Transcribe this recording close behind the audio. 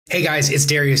Hey guys, it's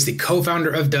Darius, the co-founder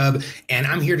of Dubb, and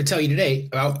I'm here to tell you today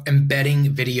about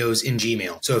embedding videos in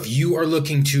Gmail. So if you are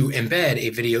looking to embed a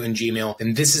video in Gmail,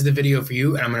 then this is the video for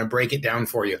you, and I'm going to break it down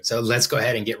for you. So let's go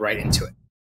ahead and get right into it.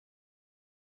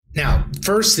 Now,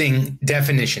 first thing,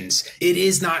 definitions. It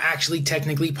is not actually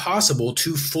technically possible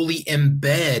to fully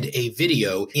embed a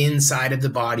video inside of the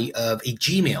body of a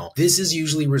Gmail. This is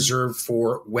usually reserved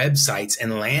for websites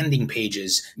and landing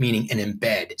pages, meaning an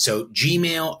embed. So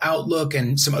Gmail, Outlook,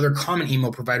 and some other common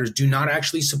email providers do not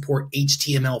actually support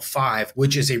HTML5,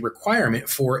 which is a requirement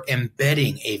for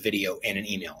embedding a video in an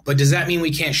email. But does that mean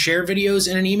we can't share videos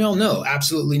in an email? No,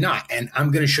 absolutely not. And I'm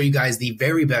going to show you guys the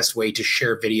very best way to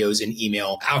share videos in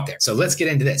email out there. So let's get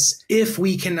into this. If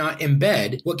we cannot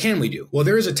embed, what can we do? Well,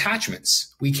 there's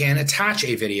attachments. We can attach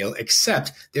a video,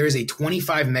 except there is a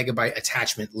 25 megabyte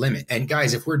attachment limit. And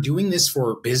guys, if we're doing this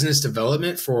for business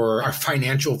development for our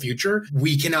financial future,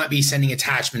 we cannot be sending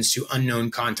attachments to unknown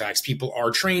contacts. People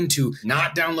are trained to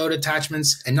not download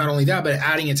attachments. And not only that, but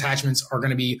adding attachments are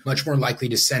going to be much more likely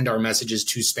to send our messages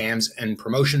to spams and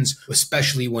promotions,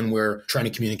 especially when we're trying to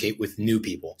communicate with new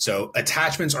people. So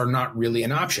attachments are not really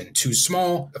an option. Too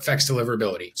small, affects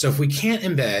deliverability. So if we can't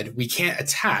embed, we can't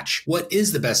attach, what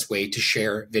is the best way to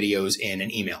share videos in an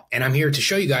email? And I'm here to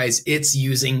show you guys it's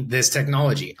using this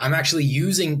technology. I'm actually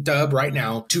using Dubb right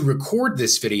now to record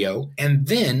this video, and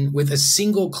then with a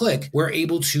single click, we're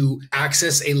able to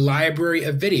access a library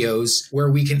of videos where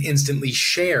we can instantly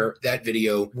share that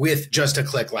video with just a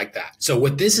click like that. So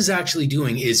what this is actually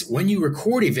doing is when you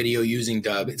record a video using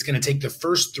Dubb, it's going to take the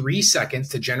first 3 seconds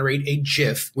to generate a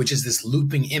GIF, which is this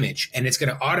looping image, and it's going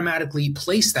to automatically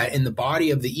place that in the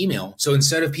body of the email. So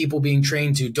instead of people being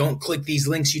trained to don't click these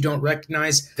links you don't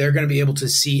recognize, they're going to be able to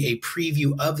see a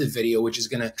preview of the video, which is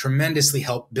going to tremendously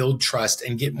help build trust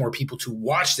and get more people to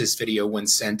watch this video when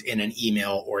sent in an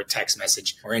email or a text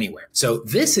message or anywhere. So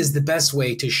this is the best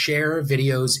way to share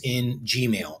videos in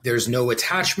Gmail. There's no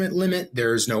attachment limit.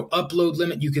 There's no upload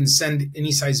limit. You can send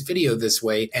any size video this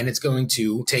way, and it's going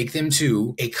to take them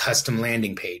to a custom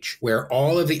landing page where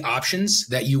all of the options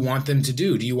that you want them to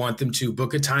do. Do you want them to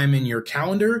book a time in your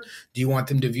calendar? Do you want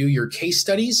them to view your case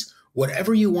studies?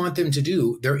 Whatever you want them to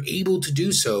do, they're able to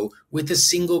do so with a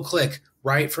single click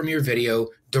right from your video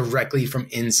directly from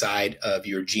inside of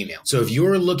your Gmail. So if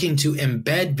you're looking to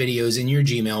embed videos in your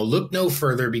Gmail, look no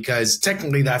further, because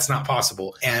technically that's not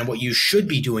possible. And what you should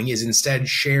be doing is instead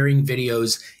sharing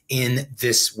videos in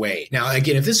this way. Now,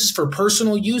 again, if this is for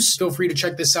personal use, feel free to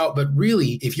check this out. But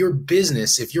really, if your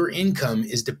business, if your income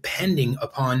is depending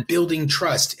upon building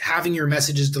trust, having your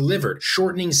messages delivered,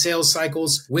 shortening sales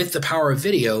cycles with the power of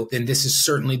video, then this is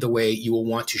certainly the way you will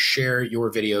want to share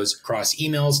your videos across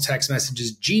emails, text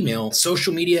messages, Gmail,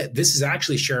 social media. This is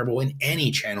actually shareable in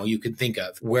any channel you can think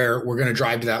of, where we're going to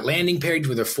drive to that landing page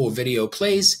where the full video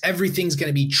plays. Everything's going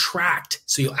to be tracked.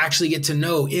 So you'll actually get to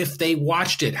know if they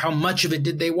watched it, how much of it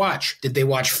did they watch? Did they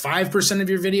watch 5% of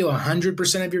your video,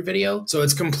 100% of your video? So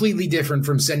it's completely different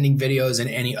from sending videos in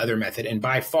any other method, and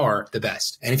by far the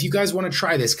best. And if you guys want to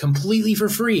try this completely for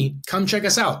free, come check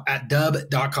us out at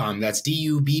dubb.com. That's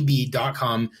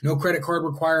dubb.com. No credit card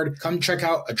required. Come check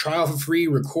out a trial for free,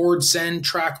 record, send,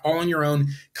 track all on your own.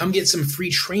 Come get some free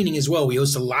training as well. We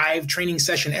host a live training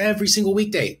session every single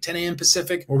weekday, 10 a.m.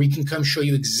 Pacific, where we can come show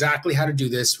you exactly how to do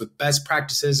this with best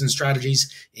practices and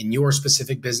strategies in your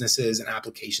specific businesses and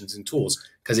applications and tools,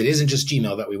 because it isn't just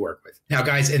Gmail that we work with. Now,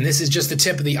 guys, and this is just the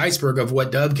tip of the iceberg of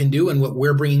what Dubb can do and what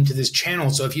we're bringing to this channel.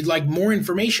 So if you'd like more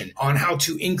information on how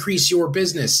to increase your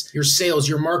business, your sales,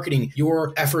 your marketing,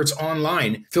 your efforts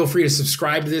online, feel free to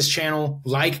subscribe to this channel,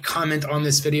 like, comment on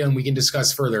this video, and we can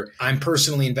discuss further. I'm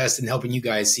personally invested in helping you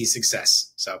guys see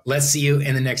success. So let's see you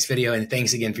in the next video, and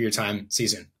thanks again for your time. See you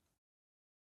soon.